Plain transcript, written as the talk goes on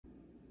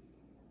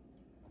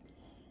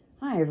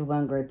Hi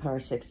everyone, Great Power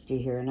 60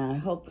 here.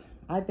 Now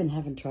I've been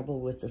having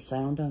trouble with the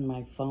sound on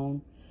my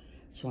phone,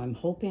 so I'm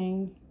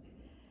hoping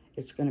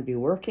it's going to be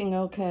working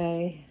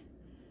okay.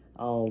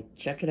 I'll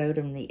check it out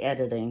in the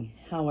editing.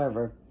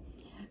 However,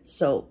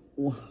 so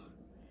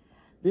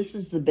this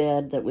is the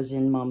bed that was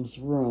in Mom's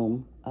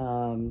room.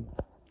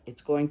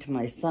 It's going to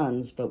my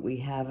son's, but we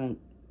haven't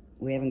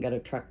got a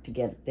truck to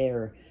get it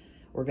there.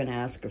 We're going to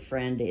ask a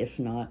friend. If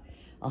not,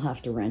 I'll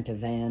have to rent a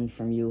van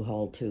from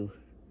U-Haul to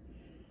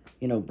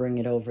bring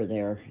it over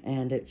there,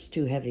 and it's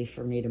too heavy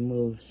for me to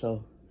move.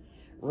 So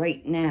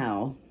right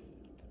now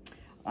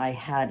I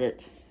had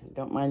it,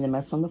 don't mind the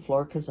mess on the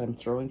floor because I'm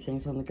throwing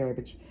things on the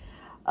garbage.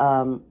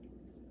 I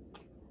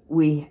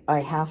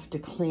have to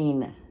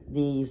clean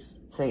these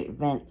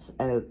vents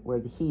out where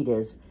the heat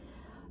is,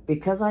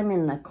 because I'm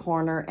in the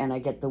corner and I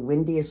get the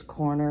windiest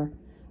corner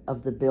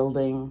of the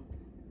building.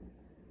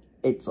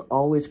 It's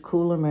always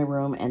cool in my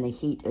room, and the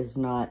heat is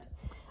not,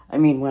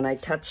 when I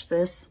touch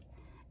this,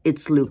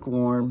 it's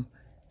lukewarm,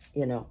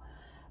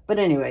 But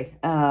anyway,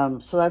 so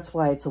that's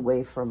why it's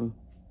away from,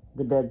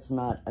 the bed's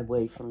not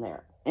away from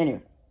there.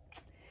 Anyway,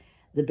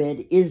 the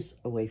bed is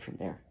away from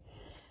there.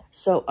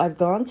 So I've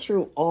gone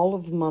through all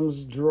of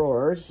Mom's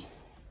drawers.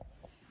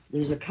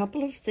 There's a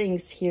couple of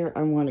things here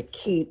I want to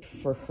keep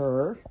for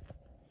her.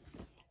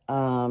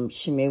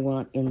 She may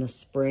want in the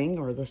spring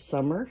or the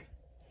summer.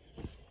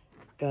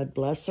 God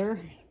bless her.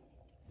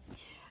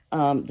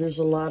 There's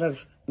a lot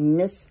of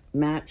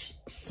mismatched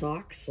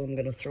socks, so I'm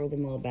going to throw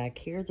them all back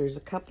here. There's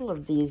a couple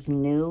of these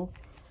new,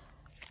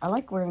 I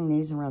like wearing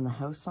these around the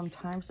house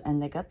sometimes, and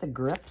they got the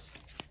grips,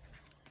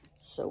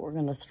 so we're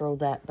going to throw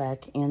that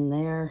back in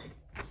there,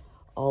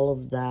 all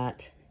of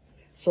that.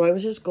 So I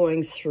was just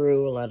going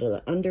through a lot of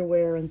the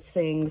underwear and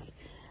things.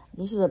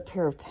 This is a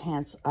pair of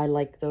pants. I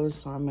like those,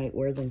 so I might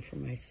wear them for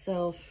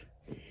myself.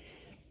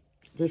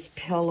 This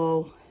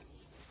pillow,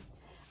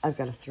 I've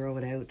got to throw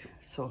it out,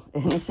 so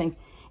anything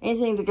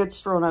that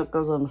gets thrown out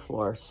goes on the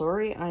floor.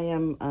 Sorry, I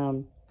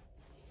am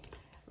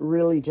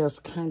really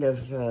just kind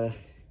of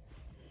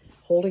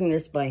holding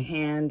this by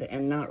hand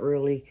and not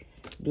really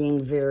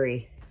being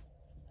very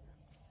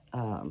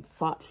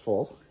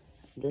thoughtful.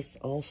 This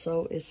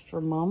also is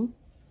for Mom,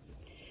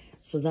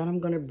 so that I'm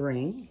going to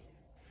bring.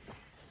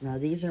 Now,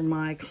 these are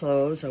my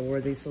clothes. I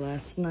wore these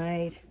last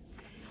night.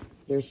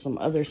 There's some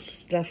other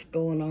stuff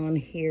going on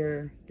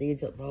here.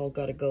 These have all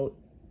got to go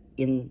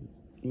in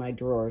my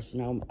drawers.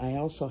 Now, I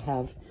also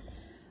have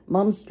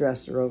Mom's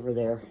dresser over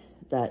there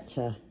that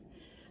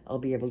I'll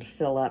be able to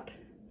fill up.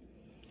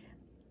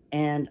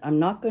 And I'm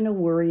not going to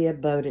worry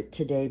about it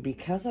today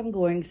because I'm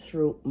going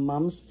through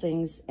Mom's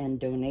things and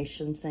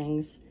donation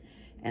things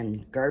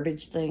and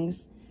garbage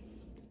things.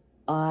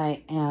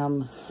 I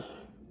am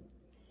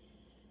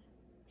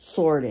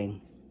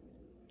sorting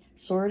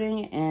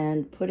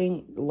and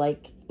putting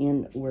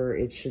in where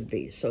it should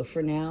be. So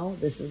for now,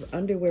 this is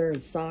underwear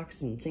and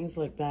socks and things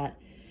like that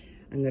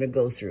I'm going to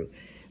go through.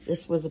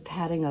 This was a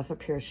padding off a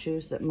pair of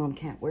shoes that Mom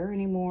can't wear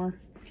anymore,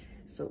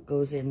 so it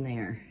goes in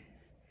there.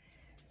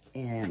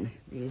 And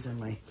these are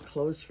my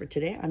clothes for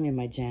today. I'm in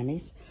my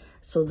jammies.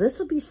 So this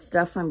will be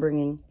stuff I'm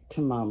bringing to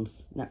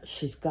Mom's. Now,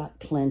 she's got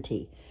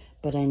plenty,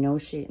 but I know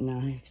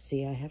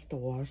I have to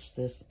wash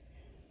this.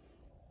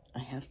 I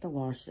have to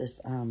wash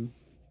this.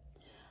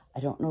 I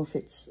don't know if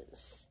it's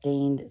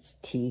stained, it's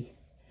tea,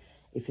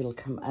 if it'll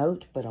come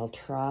out, but I'll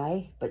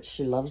try. But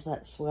she loves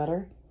that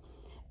sweater.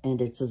 And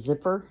it's a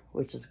zipper,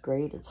 which is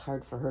great. It's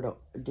hard for her to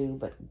do,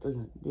 but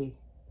the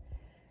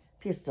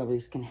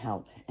PSWs can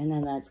help. And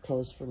then that's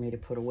clothes for me to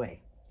put away.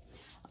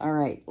 All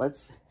right,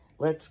 let's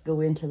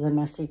go into the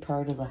messy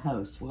part of the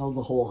house. Well,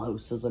 the whole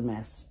house is a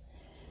mess.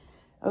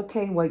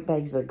 Okay, white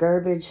bags of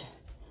garbage.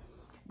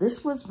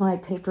 This was my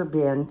paper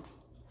bin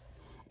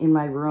in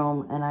my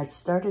room, and I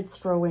started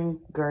throwing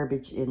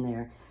garbage in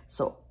there.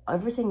 So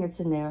everything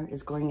that's in there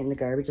is going in the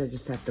garbage. I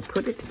just have to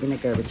put it in a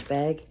garbage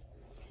bag.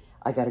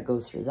 I got to go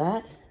through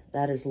that.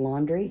 That is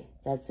laundry.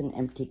 That's an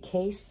empty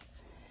case.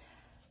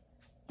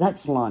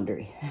 That's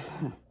laundry.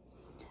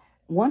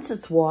 Once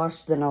it's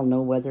washed, then I'll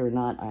know whether or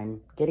not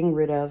I'm getting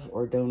rid of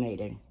or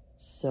donating.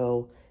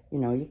 So,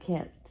 you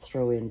can't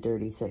throw in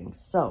dirty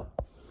things. So,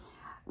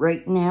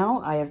 right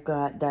now, I have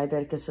got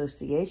Diabetic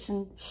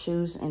Association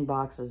shoes in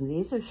boxes. And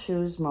these are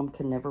shoes Mom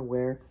can never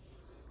wear.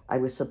 I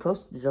was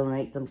supposed to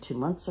donate them 2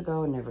 months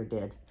ago and never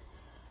did.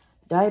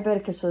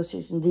 Diabetic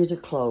Association, these are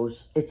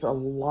clothes. It's a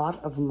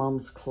lot of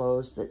Mom's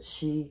clothes that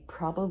she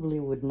probably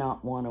would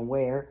not want to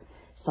wear.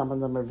 Some of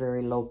them are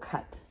very low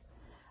cut.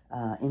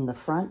 In the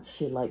front,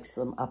 she likes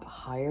them up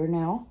higher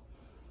now.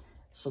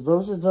 So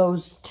those are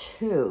those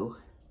two.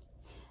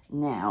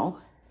 Now,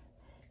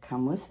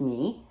 come with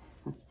me.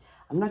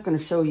 I'm not going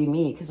to show you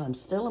me because I'm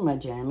still in my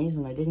jammies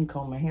and I didn't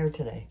comb my hair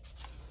today.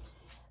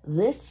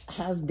 This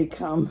has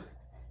become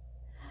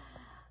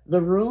the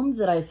room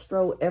that I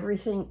throw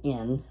everything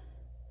in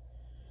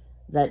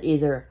that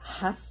either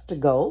has to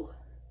go,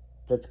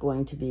 that's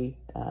going to be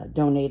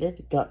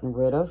donated, gotten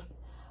rid of,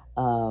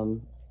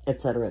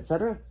 etc.,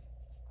 etc.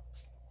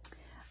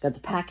 Got the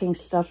packing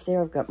stuff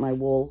there. I've got my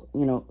wool.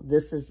 You know,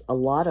 this is a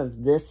lot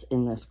of this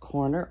in this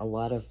corner. A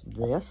lot of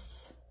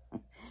this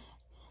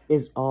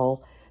is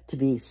all to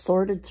be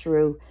sorted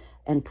through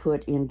and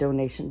put in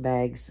donation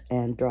bags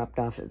and dropped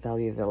off at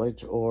Value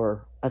Village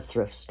or a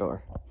thrift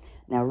store.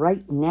 Now,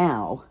 right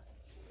now,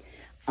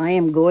 I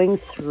am going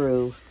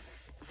through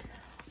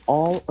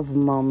all of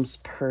Mom's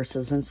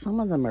purses, and some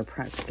of them are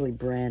practically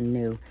brand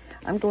new.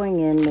 I'm going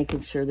in,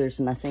 making sure there's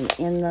nothing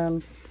in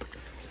them,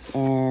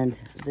 and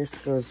this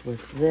goes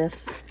with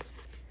this,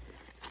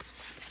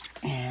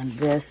 and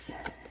this,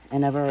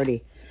 and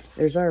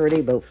there's already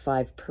about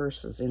 5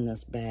 purses in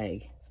this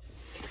bag,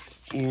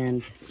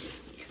 and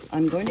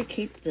I'm going to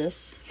keep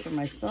this for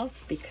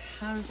myself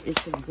because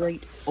it's a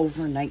great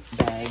overnight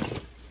bag.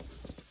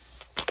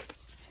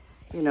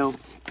 You know,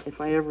 if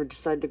I ever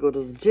decide to go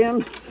to the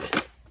gym,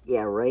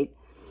 yeah, right,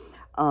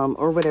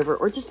 or whatever,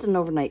 or just an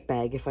overnight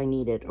bag if I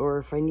need it, or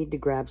if I need to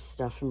grab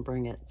stuff and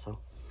bring it. So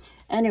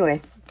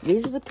anyway,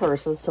 these are the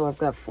purses. So I've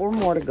got 4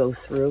 more to go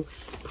through,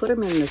 put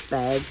them in this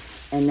bag,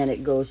 and then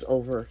it goes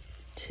over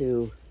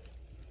to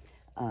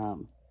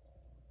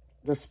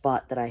the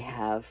spot that I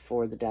have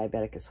for the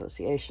Diabetic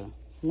Association.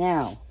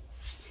 Now,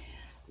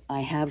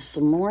 I have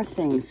some more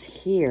things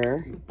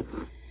here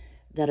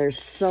that are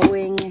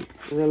sewing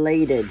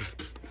related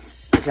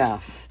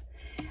stuff.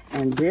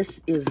 And this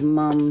is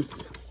Mom's.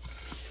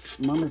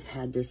 Mom has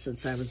had this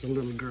since I was a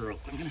little girl.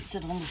 I'm going to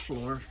sit on the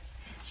floor.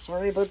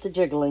 Sorry about the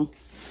jiggling.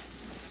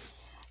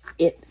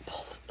 It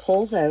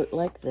pulls out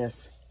like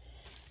this.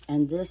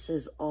 And this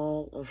is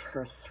all of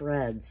her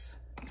threads.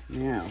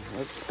 Now,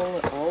 let's pull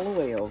it all the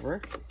way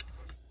over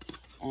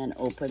and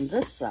open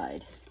this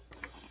side.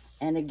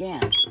 And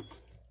again,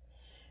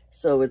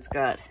 so it's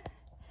got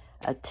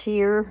a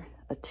tier,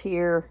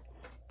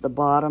 the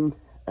bottom,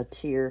 a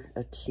tier,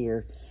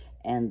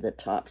 and the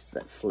tops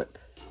that flip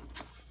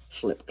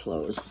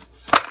close.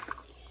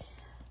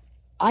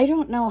 I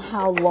don't know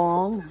how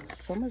long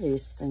some of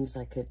these things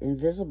I could,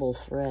 invisible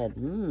thread,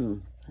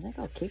 I think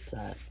I'll keep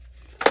that.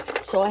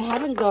 So I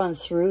haven't gone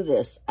through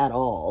this at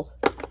all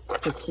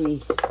to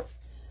see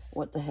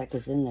what the heck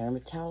is in there.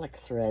 Metallic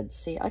thread.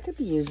 See, I could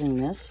be using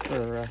this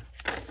for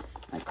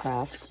my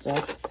craft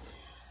stuff.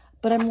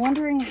 But I'm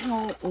wondering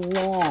how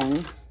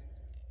long,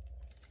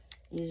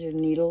 these are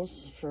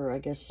needles for, I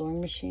guess, sewing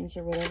machines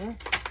or whatever.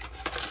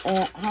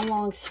 How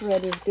long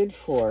thread is good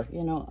for,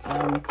 you know,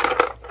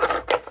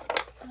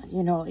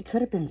 it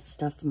could have been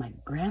stuff my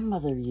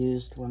grandmother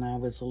used when I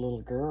was a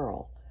little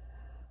girl.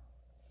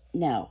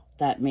 Now,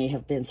 that may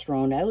have been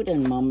thrown out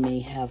and Mom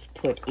may have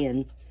put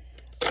in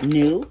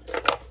new.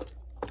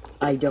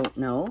 I don't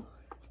know.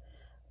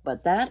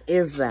 But that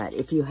is that.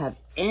 If you have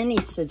any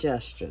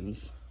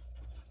suggestions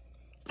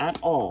at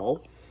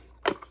all,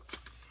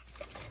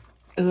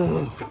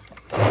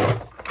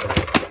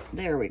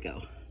 there we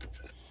go.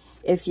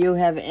 If you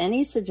have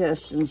any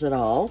suggestions at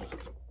all,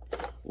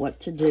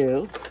 what to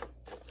do,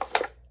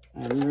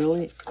 I'm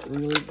really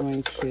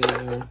going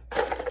to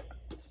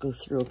go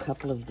through a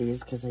couple of these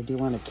because I do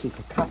want to keep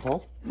a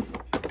couple.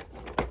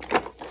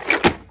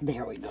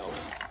 There we go.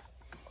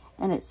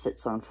 And it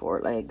sits on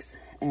 4 legs,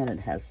 and it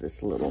has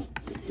this little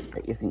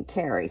that you can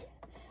carry.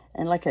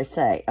 And like I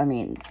say, I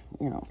mean,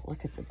 you know,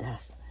 look at the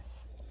dust.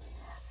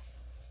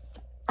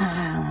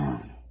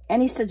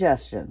 Any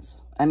suggestions?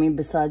 I mean,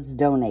 besides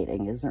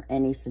donating, is there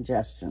any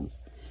suggestions?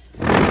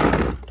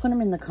 Put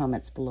them in the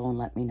comments below and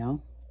let me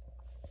know.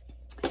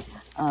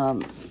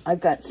 I've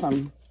got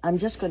some, I'm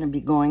just going to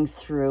be going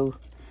through,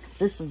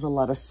 this is a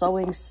lot of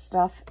sewing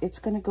stuff. It's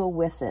going to go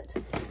with it.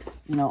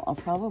 You know, I'll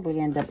probably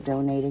end up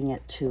donating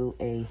it to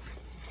a,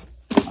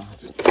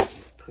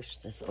 push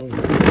this over,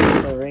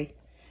 sorry.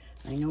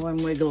 I know I'm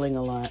wiggling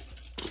a lot.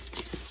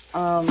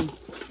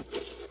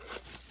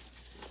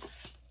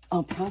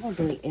 I'll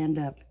probably end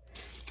up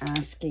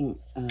asking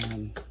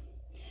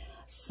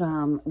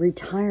some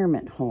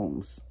retirement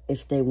homes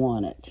if they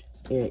want it.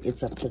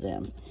 It's up to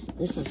them.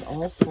 This is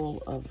all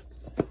full of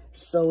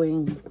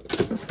sewing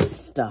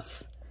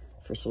stuff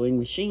for sewing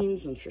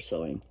machines and for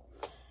sewing.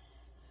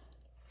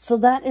 So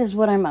that is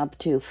what I'm up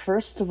to.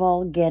 First of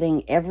all,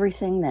 getting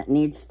everything that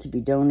needs to be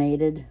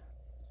donated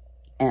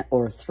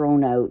or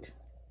thrown out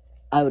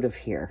of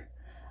here.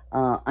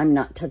 I'm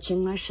not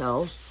touching my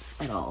shelves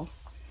at all.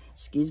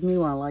 Excuse me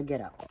while I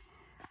get up.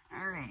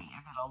 Alrighty,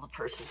 I got all the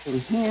purses in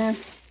here.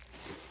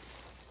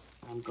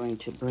 I'm going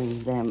to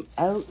bring them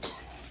out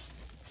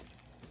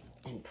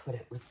and put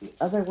it with the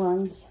other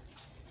ones.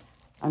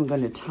 I'm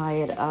going to tie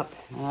it up.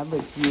 And I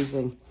was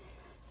using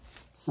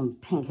some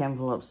pink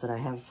envelopes that I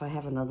have. If I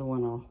have another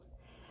one, I'll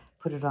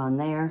put it on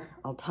there.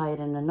 I'll tie it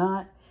in a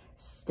knot,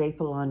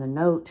 staple on a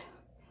note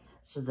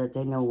so that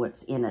they know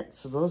what's in it.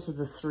 So those are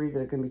the 3 that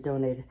are going to be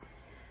donated.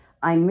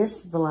 I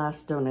missed the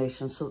last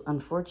donation, so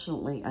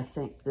unfortunately, I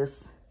think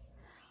this,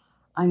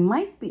 I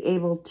might be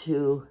able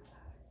to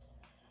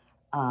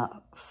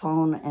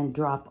phone and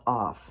drop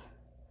off,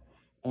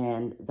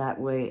 and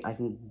that way I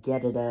can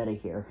get it out of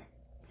here.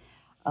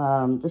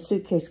 The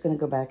suitcase is going to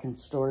go back in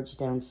storage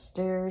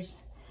downstairs.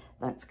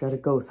 That's got to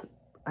go,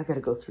 I got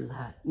to go through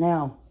that.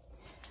 Now,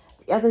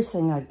 The other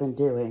thing I've been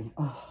doing,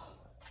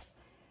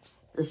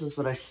 this is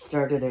what I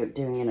started out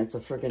doing, and it's a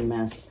friggin'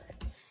 mess,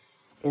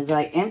 is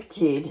I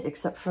emptied,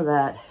 except for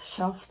that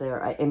shelf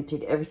there, I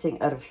emptied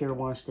everything out of here,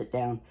 washed it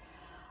down.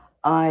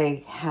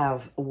 I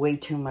have way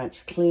too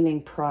much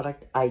cleaning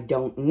product I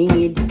don't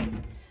need.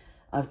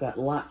 I've got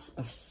lots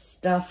of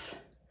stuff.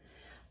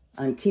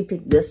 I'm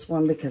keeping this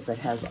one because it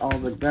has all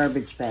the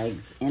garbage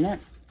bags in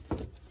it.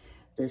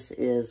 This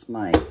is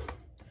my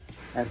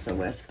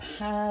SOS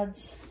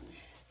pads.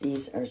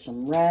 These are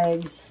some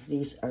rags.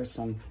 These are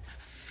some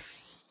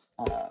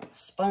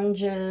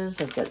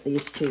sponges. I've got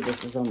these two.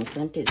 This is almost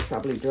empty. It's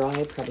probably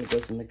dry. Probably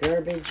goes in the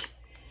garbage.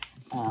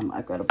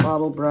 I've got a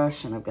bottle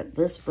brush, and I've got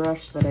this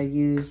brush that I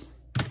use.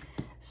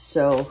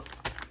 So,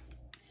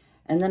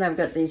 and then I've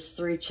got these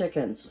 3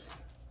 chickens.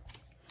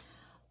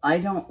 I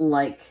don't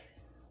like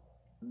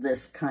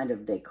this kind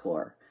of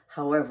decor.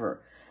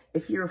 However,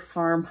 if you're a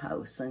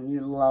farmhouse and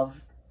you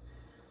love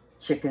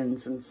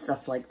chickens and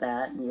stuff like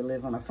that, and you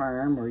live on a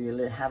farm, or you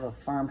have a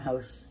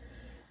farmhouse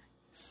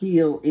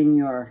feel in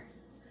your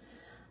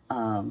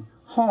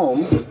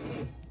home,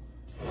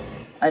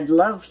 I'd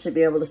love to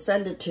be able to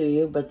send it to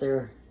you, but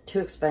they're too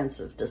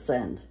expensive to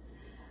send.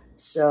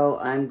 So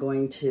I'm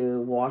going to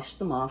wash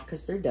them off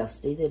because they're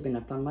dusty. They've been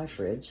up on my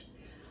fridge.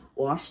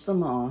 Wash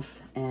them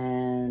off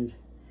and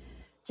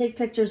take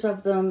pictures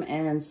of them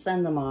and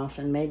send them off,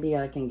 and maybe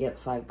I can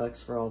get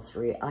 $5 for all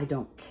 3. I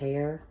don't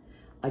care.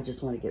 I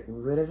just want to get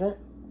rid of it.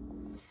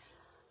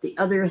 The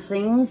other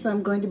things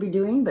I'm going to be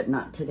doing, but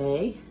not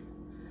today,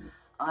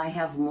 I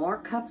have more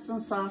cups and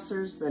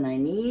saucers than I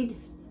need.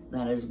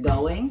 That is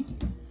going.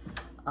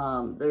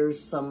 There's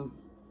some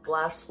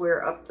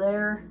glassware up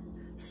there.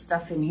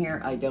 Stuff in here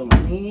I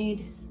don't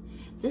need.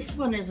 This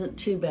one isn't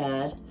too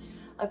bad.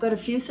 I've got a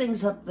few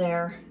things up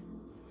there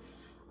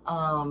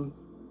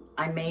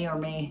I may or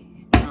may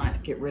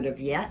not get rid of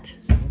yet,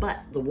 but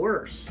the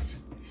worst.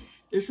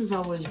 This has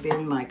always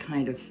been my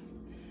kind of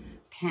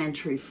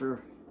pantry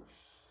for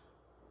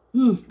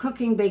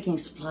cooking, baking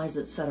supplies,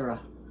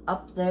 etc.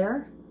 Up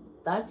there,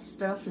 that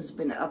stuff has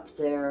been up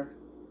there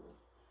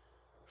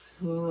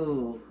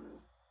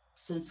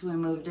since we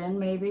moved in,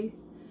 maybe.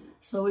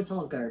 So it's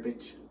all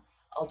garbage.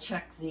 I'll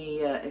check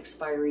the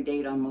expiry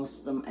date on most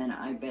of them, and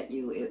I bet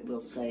you it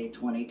will say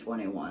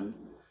 2021,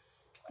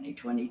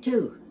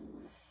 2022.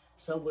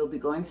 So we'll be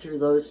going through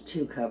those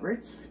 2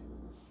 cupboards,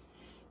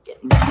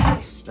 getting rid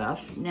of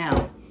stuff.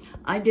 Now,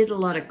 I did a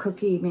lot of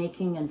cookie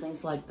making and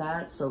things like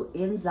that. So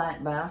in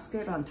that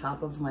basket on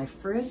top of my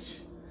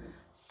fridge,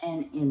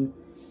 and in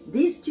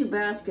these 2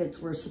 baskets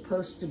were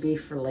supposed to be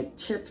for like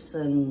chips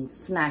and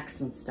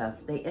snacks and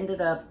stuff. They ended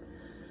up,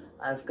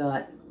 I've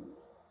got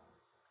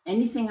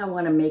anything I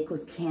want to make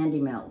with candy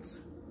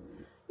melts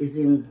is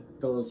in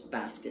those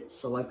baskets.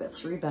 So I've got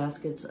 3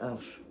 baskets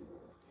of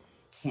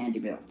candy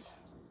melts.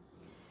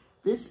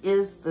 This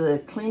is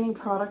the cleaning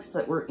products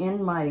that were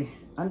in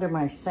under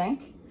my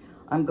sink.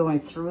 I'm going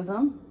through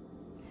them,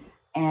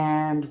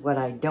 and what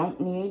I don't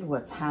need,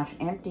 what's half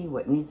empty,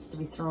 what needs to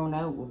be thrown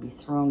out will be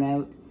thrown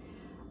out.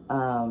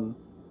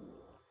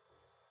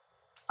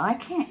 I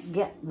can't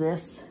get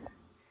this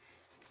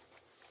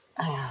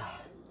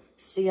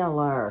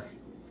CLR.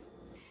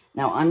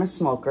 Now, I'm a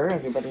smoker,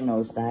 everybody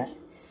knows that.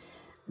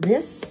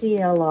 This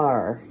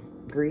CLR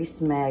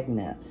grease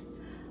magnet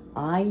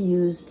I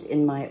used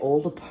in my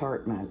old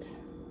apartment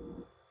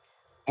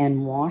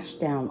and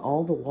washed down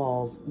all the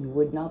walls. You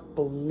would not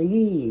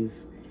believe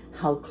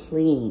how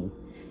clean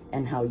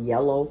and how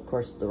yellow, of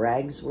course, the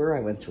rags were. I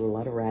went through a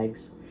lot of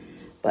rags,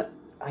 but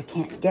I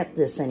can't get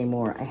this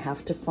anymore. I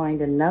have to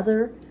find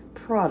another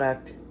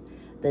product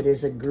that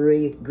is a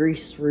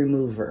grease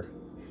remover.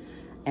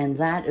 And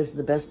that is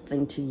the best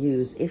thing to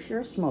use if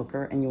you're a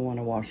smoker and you want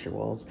to wash your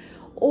walls.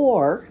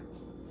 Or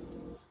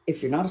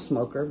if you're not a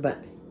smoker,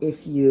 but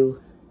if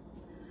you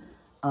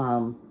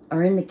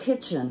are in the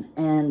kitchen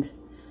and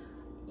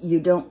you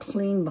don't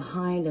clean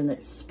behind and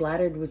it's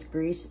splattered with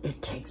grease,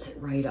 it takes it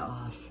right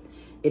off.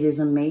 It is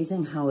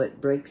amazing how it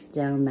breaks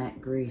down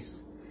that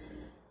grease.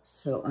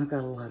 So I've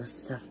got a lot of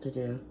stuff to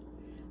do.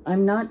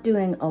 I'm not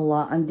doing a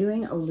lot. I'm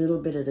doing a little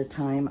bit at a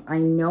time. I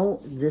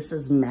know this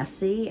is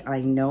messy.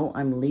 I know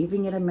I'm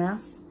leaving it a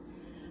mess.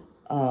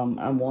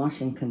 I'm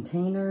washing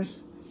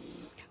containers.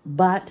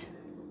 But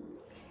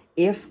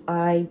if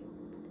I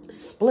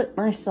split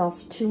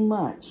myself too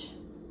much,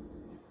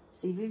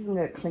 see, I've even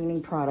got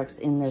cleaning products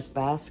in this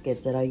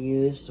basket that I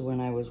used when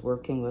I was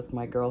working with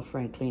my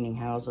girlfriend cleaning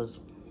houses.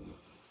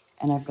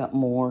 And I've got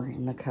more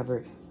in the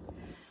cupboard.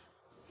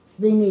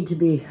 They need to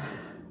be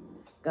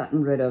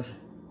gotten rid of.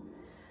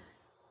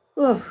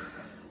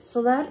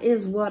 So that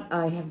is what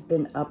I have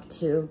been up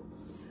to.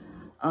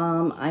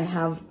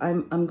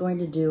 I'm going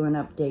to do an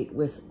update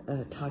with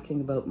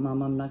talking about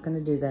Mom. I'm not going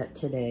to do that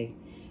today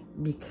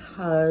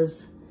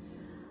because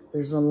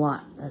there's a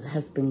lot that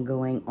has been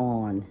going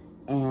on,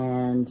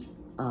 and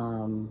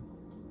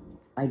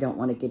I don't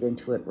want to get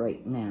into it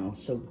right now.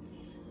 So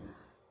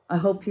I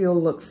hope you'll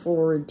look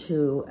forward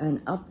to an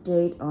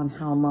update on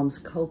how Mom's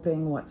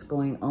coping, what's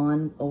going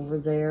on over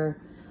there.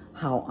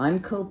 how I'm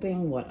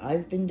coping, what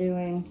I've been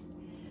doing.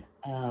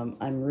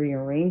 I'm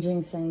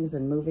rearranging things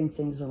and moving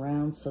things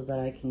around so that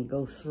I can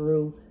go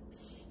through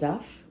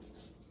stuff.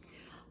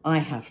 I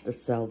have to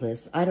sell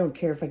this. I don't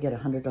care if I get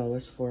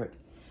 $100 for it.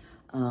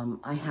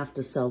 I have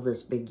to sell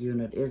this big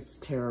unit. It's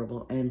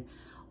terrible. And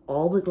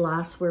all the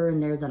glassware in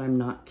there that I'm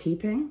not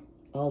keeping,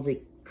 all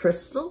the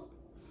crystal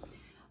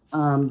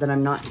that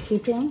I'm not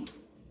keeping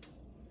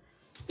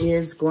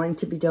is going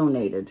to be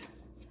donated.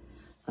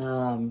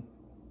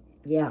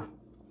 Yeah.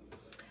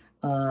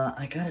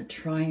 I gotta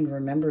try and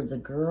remember the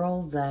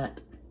girl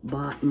that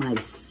bought my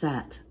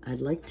set. I'd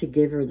like to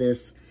give her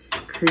this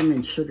cream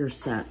and sugar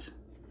set.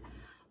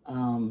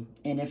 And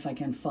if I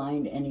can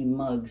find any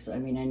mugs, I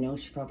mean, I know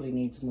she probably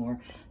needs more.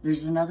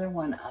 There's another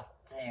one up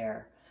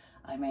there.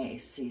 I may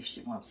see if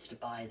she wants to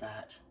buy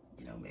that,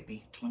 you know,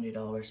 maybe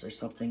 $20 or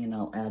something, and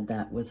I'll add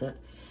that with it.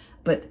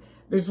 But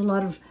there's a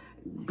lot of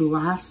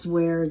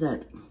glassware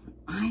that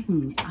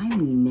I'm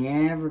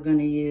never going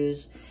to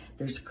use.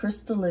 There's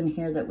crystal in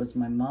here that was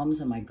my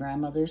mom's and my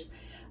grandmother's.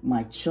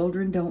 My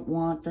children don't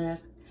want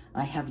that.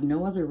 I have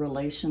no other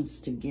relations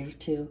to give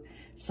to.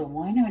 So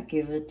why not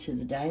give it to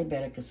the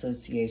Diabetic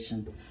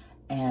Association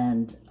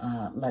and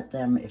let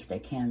them, if they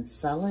can,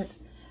 sell it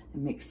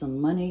and make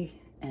some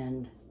money,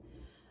 and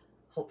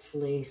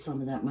hopefully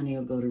some of that money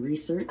will go to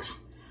research.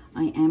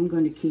 I am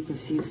going to keep a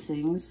few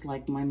things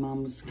like my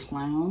mom's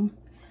clown.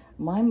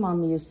 My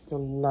mom used to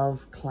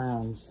love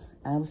clowns,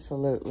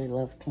 absolutely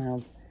love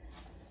clowns.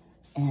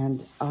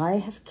 And I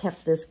have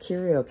kept this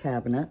curio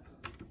cabinet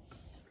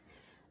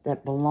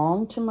that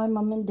belonged to my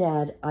mom and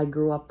dad. I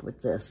grew up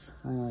with this.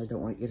 I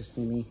don't want you to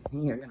see me.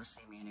 You're going to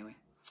see me anyway.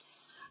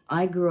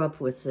 I grew up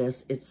with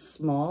this. It's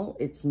small,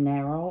 it's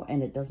narrow,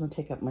 and it doesn't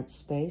take up much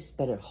space,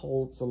 but it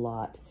holds a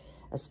lot,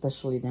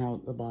 especially down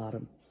at the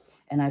bottom.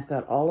 And I've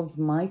got all of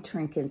my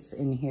trinkets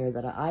in here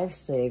that I've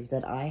saved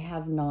that I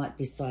have not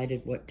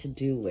decided what to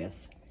do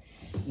with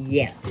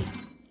yet.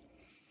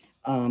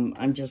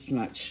 I'm just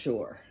not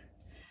sure.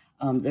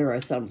 There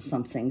are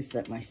some things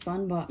that my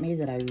son bought me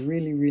that I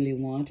really, really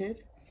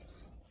wanted.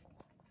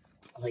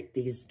 Like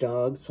these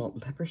dog salt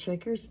and pepper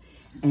shakers.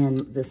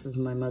 And this is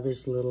my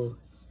mother's little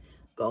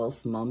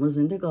golf. Mom was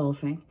into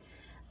golfing.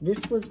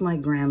 This was my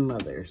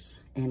grandmother's.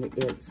 And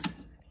it's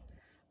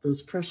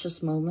those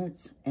precious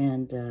moments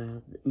and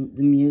the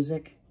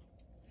music.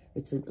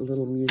 It's a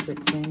little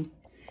music thing.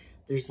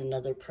 There's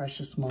another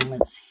precious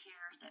moments here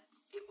that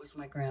it was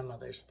my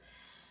grandmother's.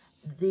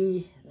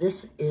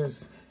 This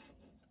is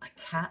a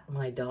cat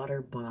my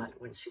daughter bought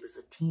when she was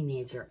a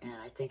teenager, and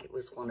I think it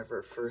was one of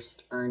her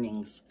first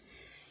earnings.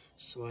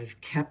 So I've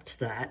kept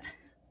that.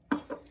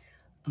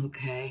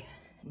 Okay,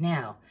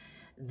 now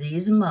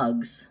these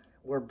mugs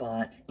were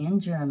bought in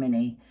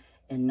Germany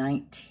in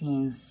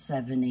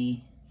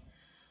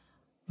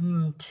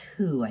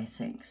 1972, I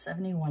think,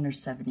 71 or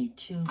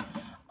 72,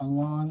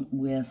 along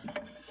with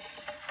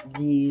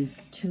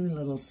these two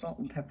little salt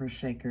and pepper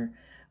shaker,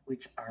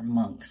 which are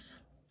monks.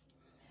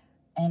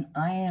 And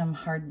I am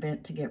hard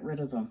bent to get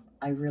rid of them.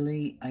 I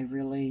don't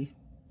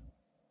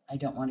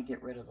want to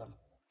get rid of them.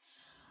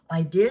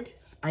 I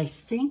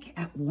think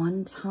at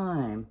one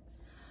time,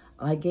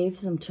 I gave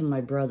them to my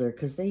brother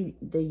because they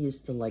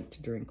used to like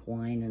to drink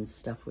wine and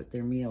stuff with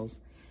their meals.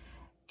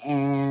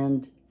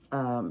 And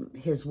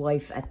his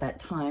wife at that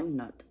time,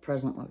 not the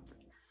present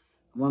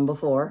one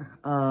before,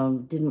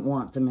 didn't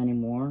want them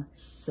anymore.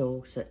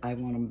 So said, I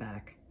want them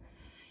back.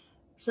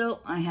 So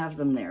I have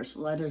them there.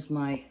 So that is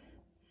my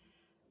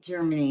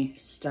Germany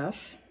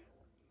stuff.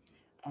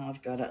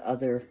 I've got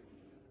other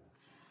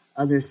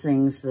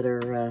things that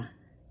are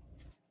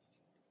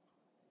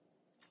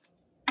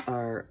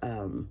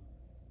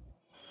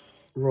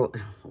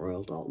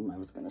Royal Dalton, I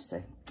was going to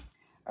say,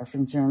 are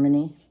from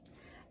Germany.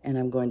 And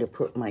I'm going to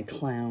put my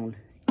clown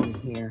in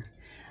here.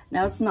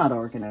 Now, it's not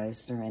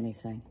organized or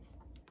anything,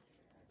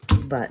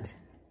 but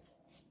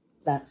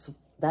that's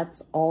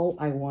all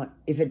I want.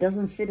 If it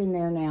doesn't fit in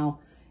there now,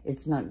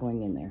 it's not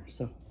going in there.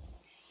 So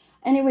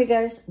anyway,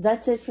 guys,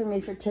 that's it for me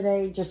for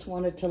today. Just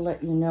wanted to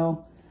let you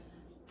know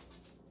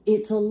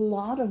it's a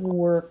lot of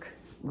work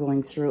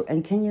going through.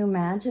 And can you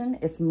imagine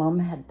if Mom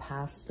had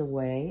passed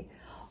away,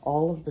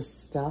 all of the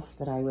stuff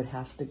that I would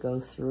have to go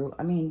through?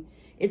 I mean,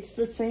 it's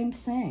the same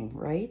thing,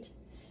 right?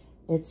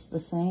 It's the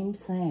same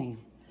thing.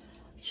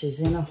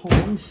 She's in a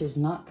home, she's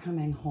not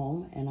coming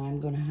home, and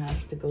I'm going to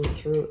have to go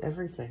through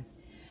everything.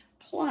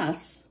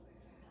 Plus,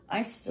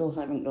 I still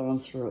haven't gone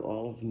through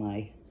all of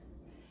my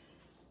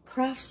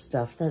craft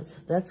stuff.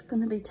 That's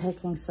going to be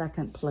taking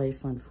second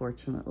place,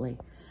 unfortunately.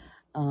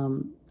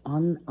 On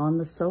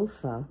the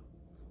sofa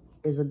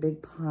is a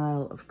big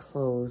pile of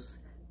clothes,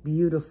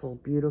 beautiful,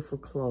 beautiful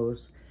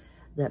clothes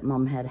that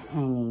Mom had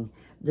hanging.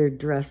 They're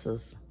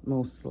dresses,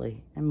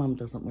 mostly, and Mom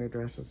doesn't wear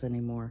dresses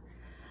anymore.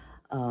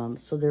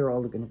 So they're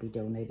all going to be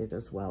donated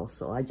as well.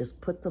 So I just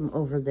put them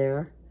over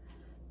there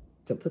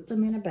to put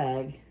them in a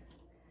bag.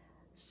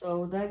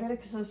 So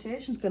Diabetic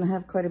Association is going to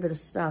have quite a bit of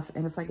stuff.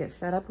 And if I get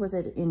fed up with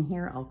it in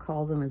here, I'll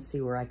call them and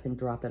see where I can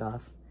drop it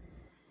off.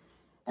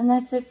 And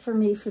that's it for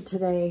me for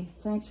today.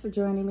 Thanks for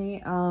joining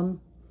me.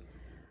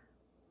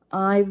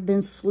 I've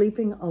been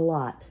sleeping a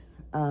lot.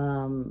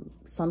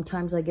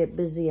 Sometimes I get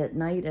busy at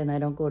night and I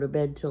don't go to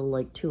bed till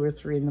like 2 or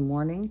 3 in the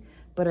morning,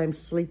 but I'm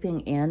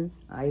sleeping in.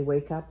 I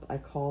wake up, I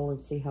call and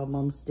see how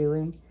Mom's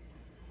doing,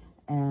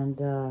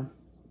 and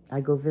I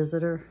go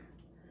visit her,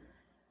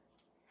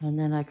 and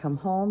then I come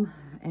home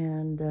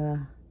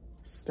and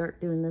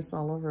start doing this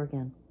all over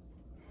again.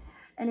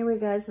 Anyway,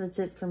 guys, that's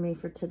it for me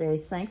for today.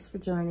 Thanks for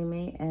joining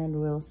me,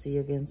 and we'll see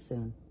you again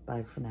soon.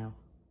 Bye for now.